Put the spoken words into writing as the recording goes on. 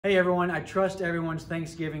Hey everyone, I trust everyone's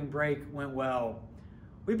Thanksgiving break went well.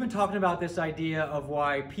 We've been talking about this idea of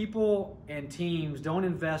why people and teams don't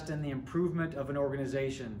invest in the improvement of an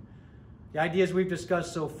organization. The ideas we've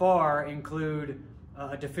discussed so far include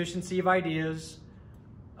a deficiency of ideas,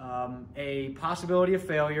 a possibility of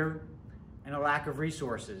failure, and a lack of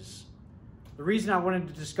resources. The reason I wanted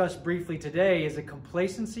to discuss briefly today is a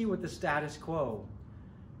complacency with the status quo.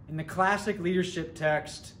 In the classic leadership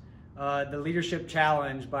text, The Leadership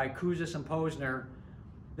Challenge by Kouzes and Posner,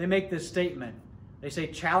 they make this statement. They say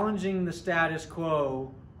challenging the status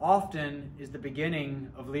quo often is the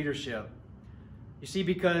beginning of leadership. You see,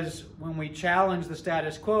 because when we challenge the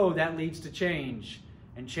status quo, that leads to change.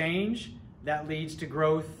 And change, that leads to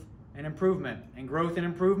growth and improvement. And growth and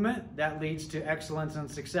improvement, that leads to excellence and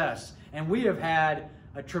success. And we have had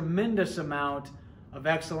a tremendous amount of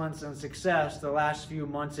excellence and success the last few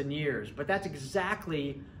months and years. But that's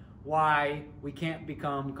exactly why we can't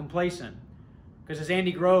become complacent. Because as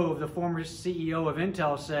Andy Grove, the former CEO of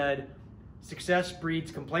Intel, said, success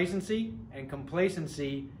breeds complacency, and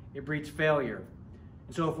complacency, it breeds failure.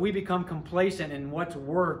 And so if we become complacent in what's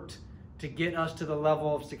worked to get us to the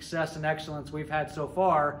level of success and excellence we've had so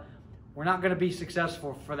far, we're not going to be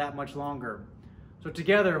successful for that much longer. So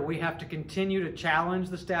together, we have to continue to challenge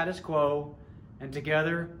the status quo, and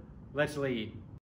together, let's lead.